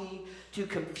haughty, to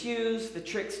confuse the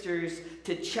tricksters,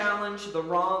 to challenge the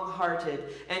wrong-hearted,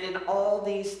 and in all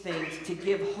these things to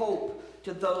give hope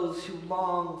to those who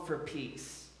long for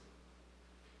peace.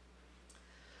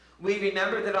 We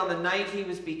remember that on the night he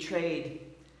was betrayed,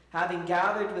 having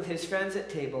gathered with his friends at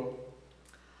table,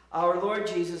 our Lord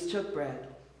Jesus took bread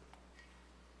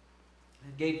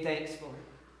and gave thanks for it,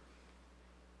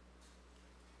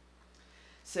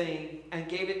 saying, and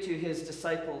gave it to his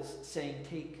disciples, saying,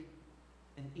 take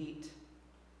and eat.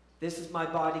 This is my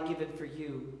body given for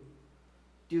you.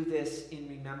 Do this in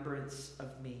remembrance of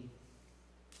me.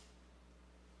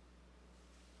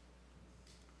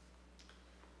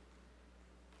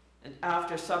 And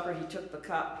after supper, he took the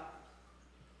cup.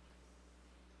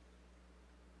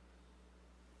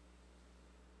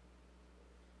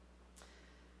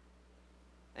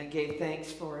 And gave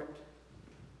thanks for it.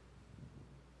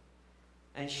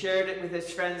 And shared it with his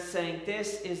friends, saying,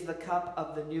 this is the cup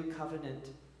of the new covenant,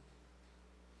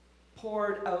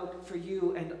 poured out for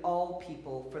you and all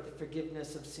people for the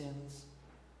forgiveness of sins.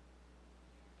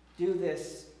 Do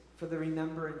this for the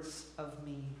remembrance of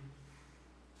me.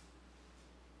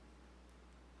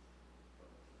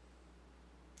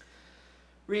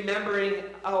 Remembering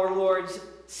our Lord's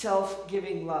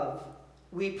self-giving love,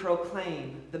 we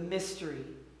proclaim the mystery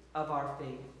of our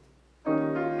faith.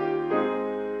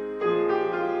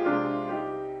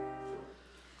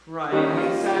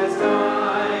 Christ has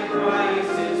died,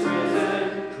 Christ is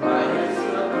risen, Christ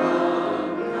will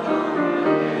come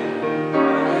again.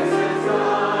 Christ has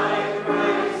died,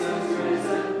 Christ is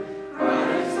risen,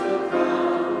 Christ will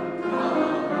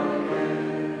come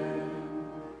again.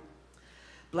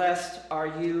 Blessed are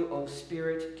you, O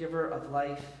Spirit, giver of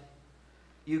life.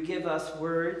 You give us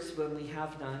words when we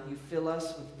have none. You fill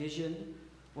us with vision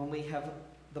when we have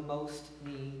the most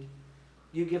need.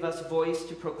 You give us voice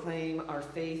to proclaim our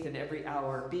faith in every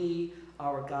hour. Be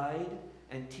our guide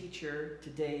and teacher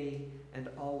today and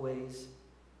always.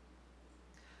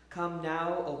 Come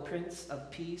now, O Prince of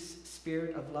Peace,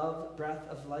 Spirit of love, breath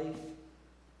of life.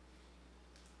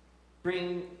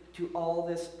 Bring to all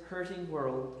this hurting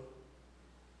world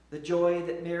the joy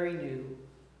that Mary knew,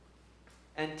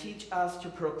 and teach us to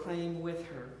proclaim with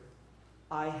her,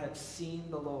 I have seen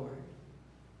the Lord.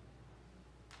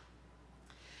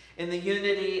 In the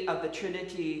unity of the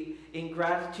Trinity, in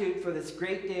gratitude for this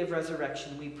great day of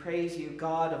resurrection, we praise you,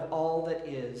 God of all that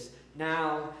is,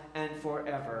 now and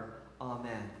forever.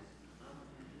 Amen.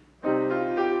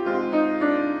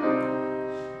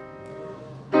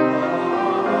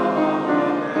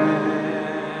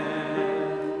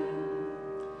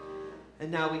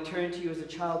 And now we turn to you as a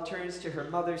child turns to her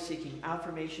mother, seeking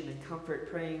affirmation and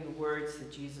comfort, praying the words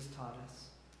that Jesus taught us.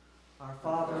 Our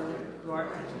Father, who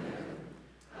art in heaven,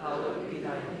 hallowed be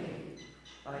thy name.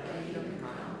 Thy kingdom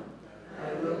come,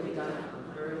 thy will be done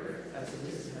on earth as it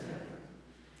is in heaven.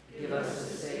 Give us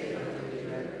this day our daily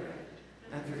bread,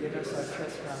 and forgive us our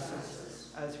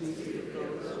trespasses, as we forgive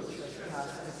those who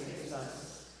trespass against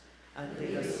us. And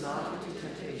lead us not into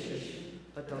temptation,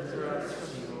 but deliver us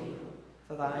from evil.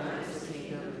 For thine is the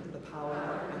kingdom, the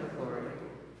power, and the glory,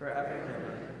 forever and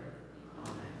ever.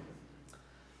 Amen.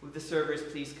 Would the servers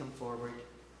please come forward?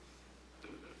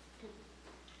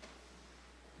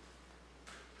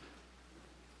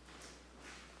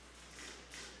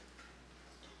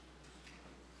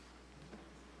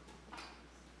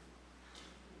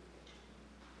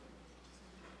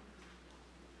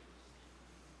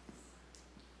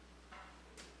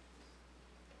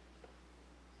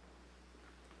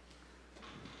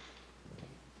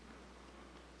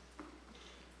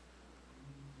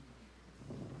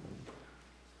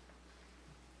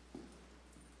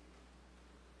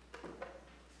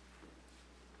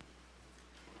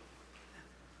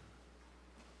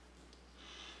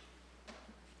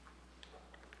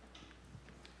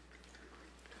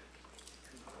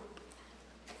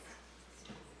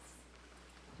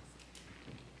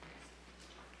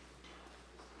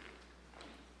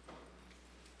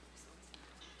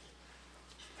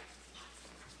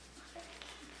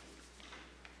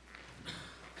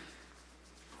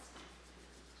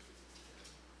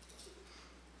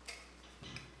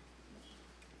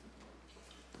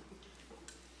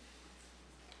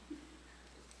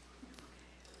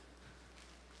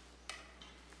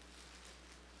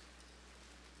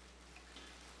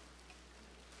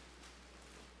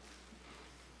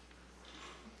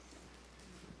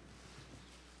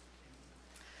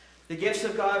 The gifts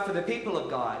of God for the people of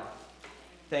God.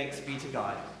 Thanks be to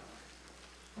God.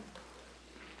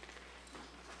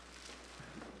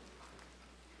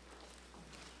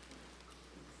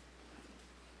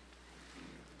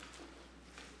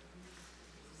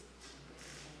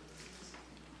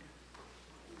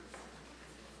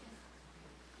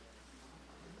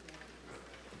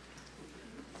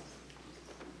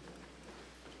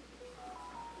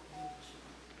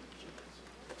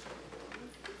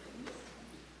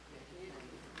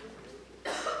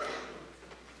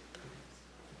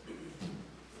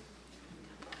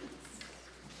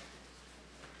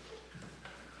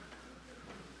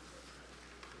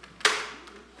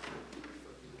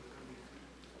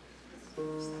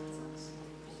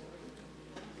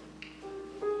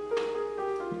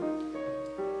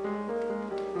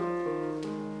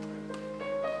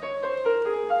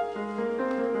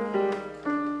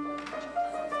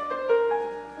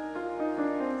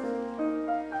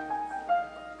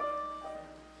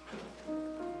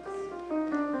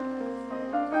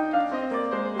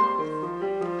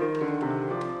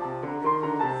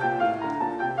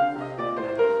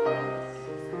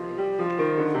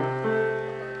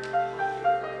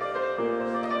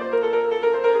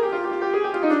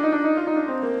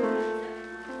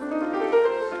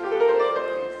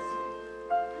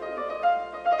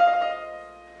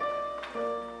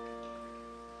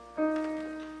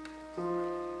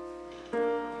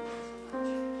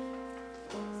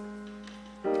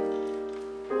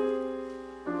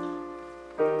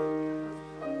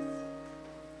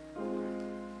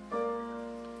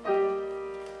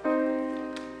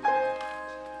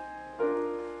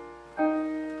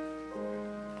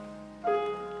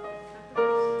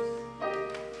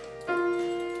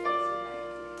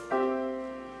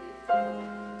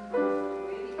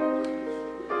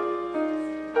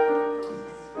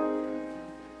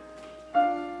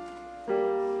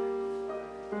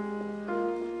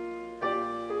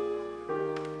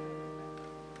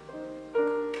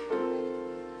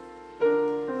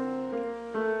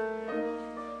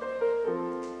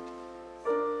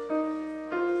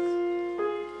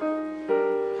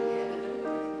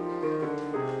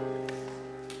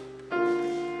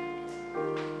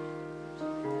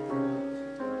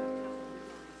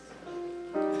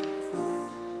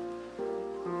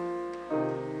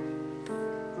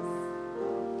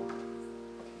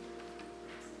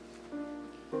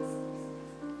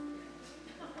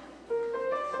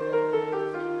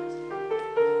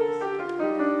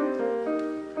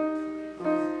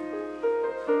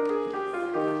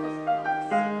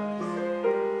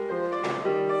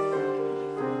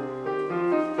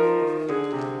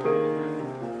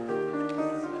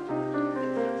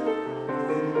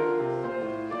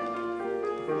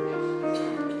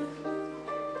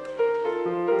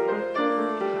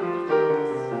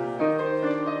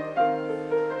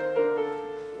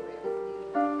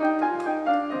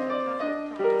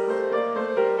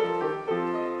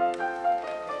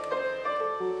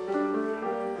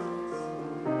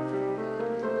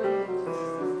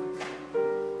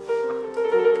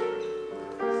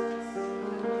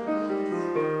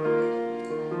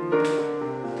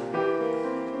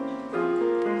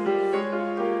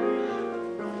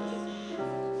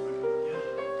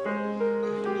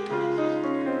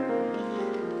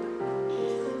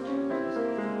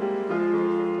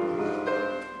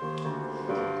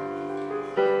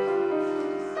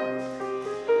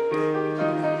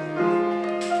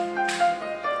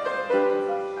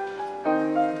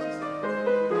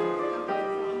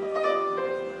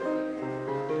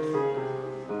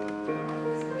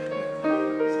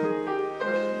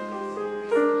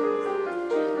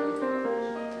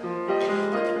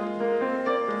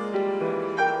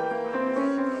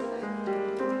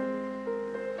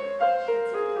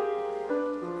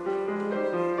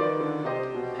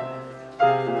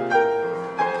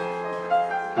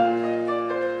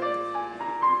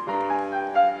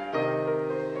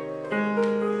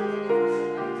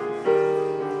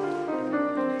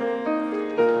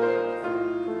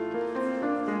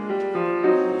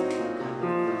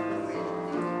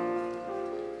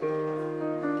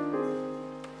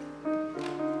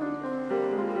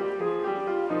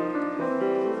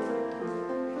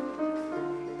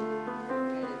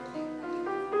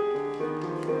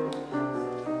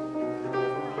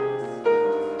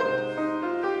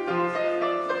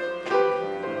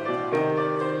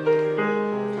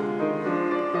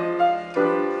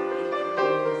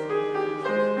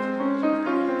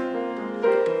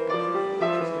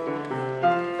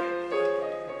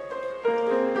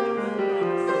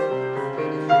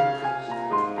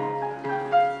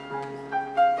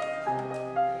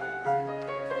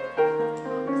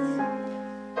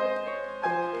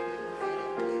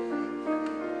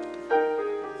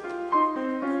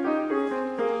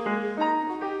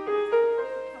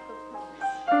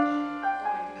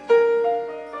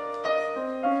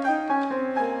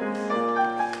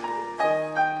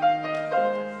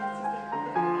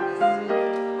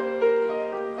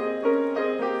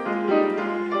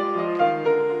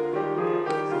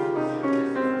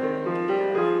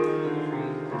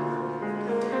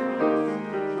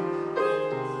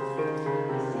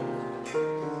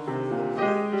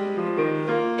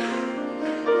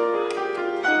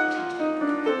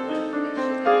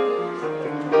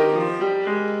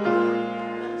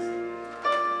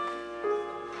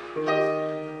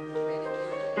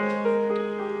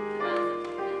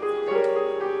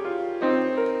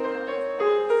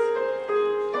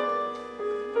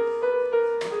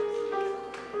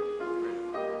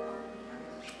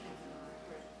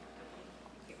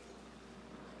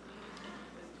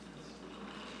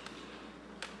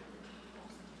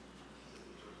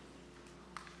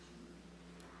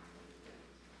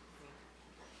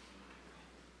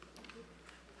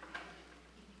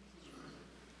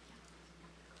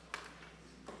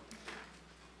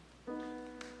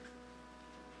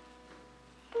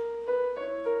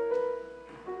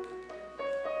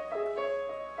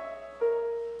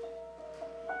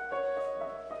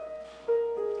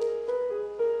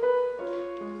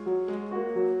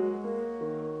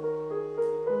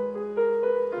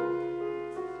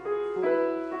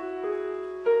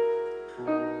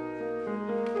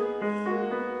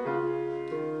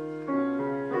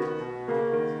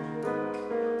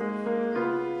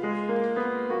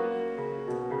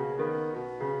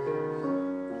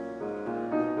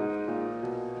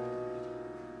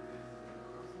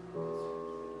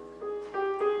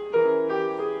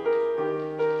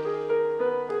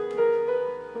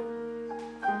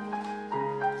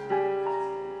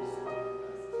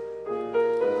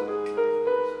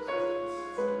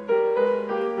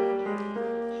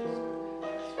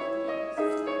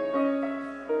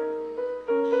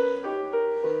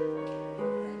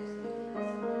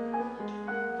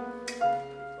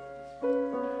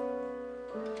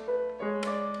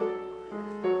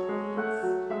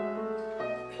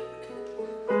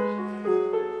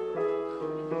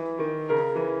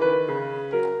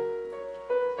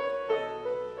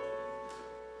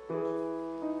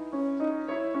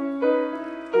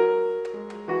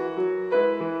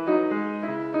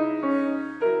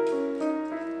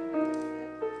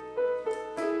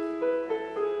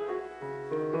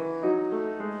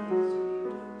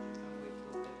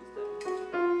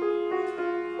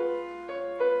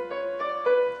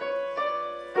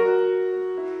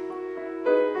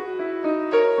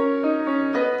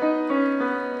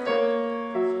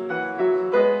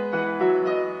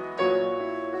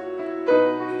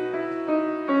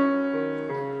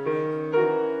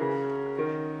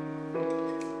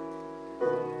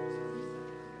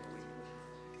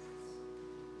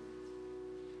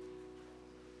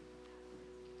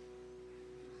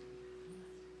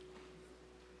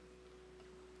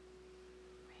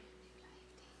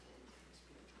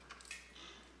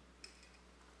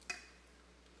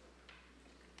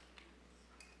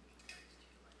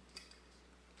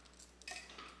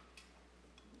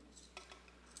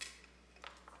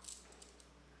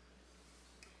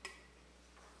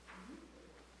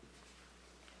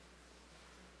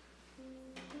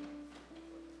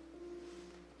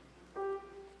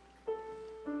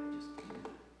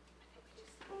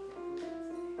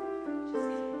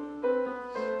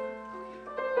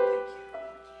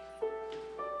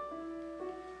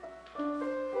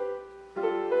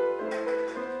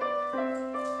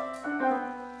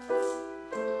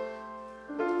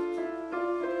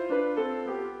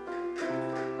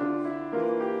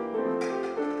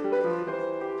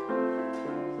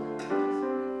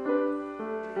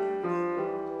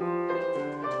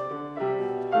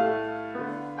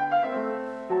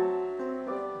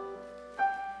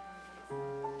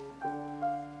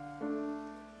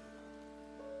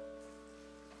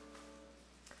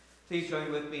 Please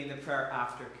join with me in the prayer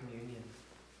after communion.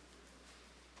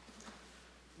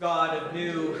 God of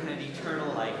new and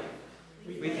eternal life,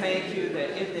 we thank you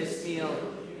that in this meal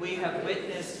we have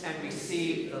witnessed and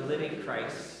received the living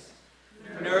Christ.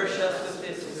 Nourish us with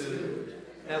this food,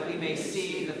 that we may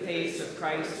see the face of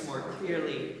Christ more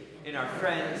clearly in our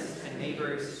friends and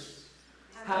neighbors.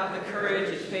 Have the courage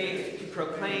and faith to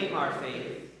proclaim our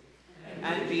faith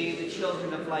and be the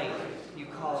children of light you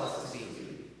call us to be.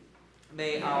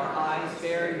 May our eyes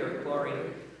bear your glory,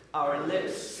 our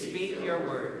lips speak your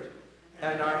word,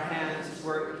 and our hands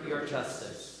work your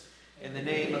justice. In the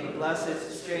name of the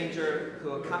blessed stranger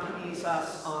who accompanies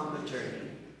us on the journey,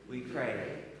 we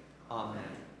pray. Amen.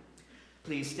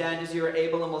 Please stand as you are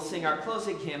able, and we'll sing our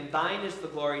closing hymn, Thine is the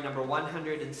Glory, number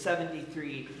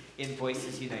 173 in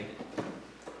Voices United.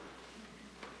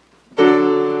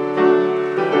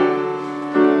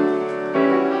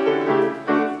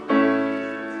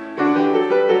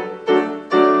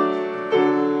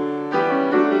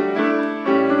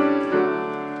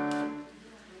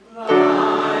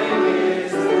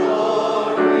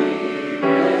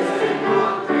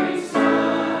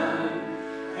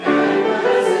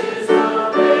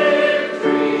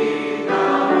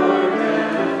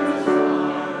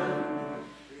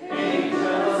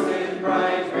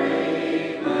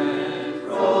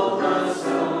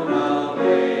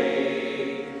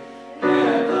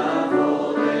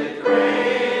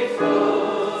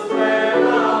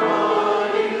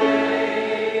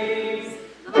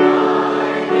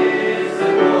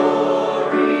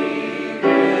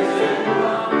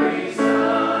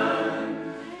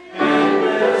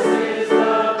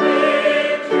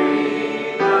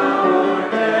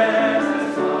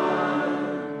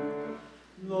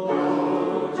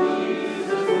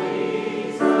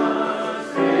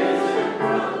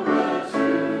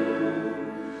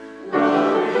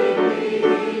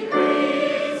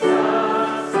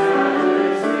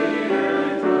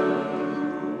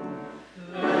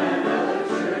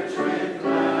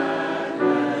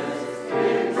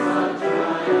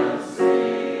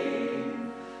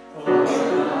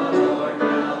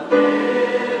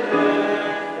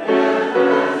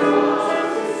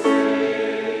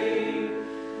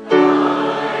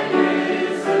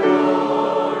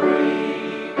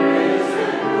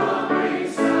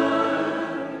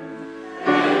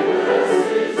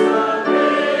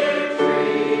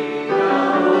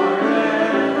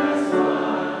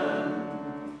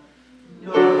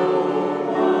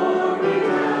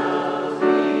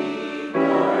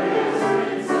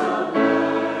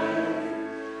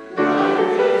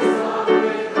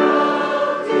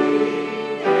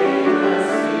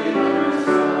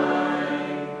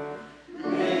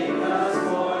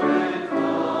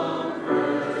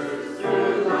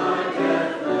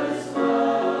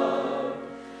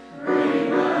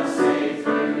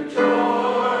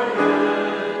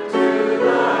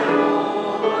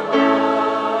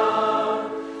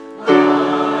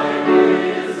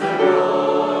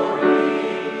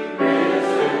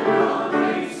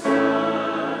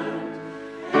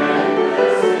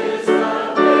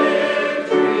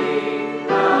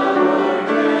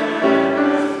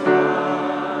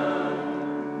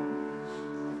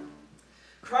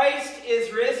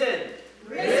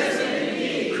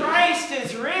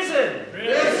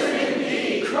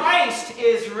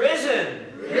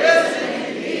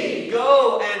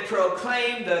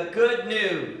 Proclaim the good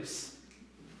news.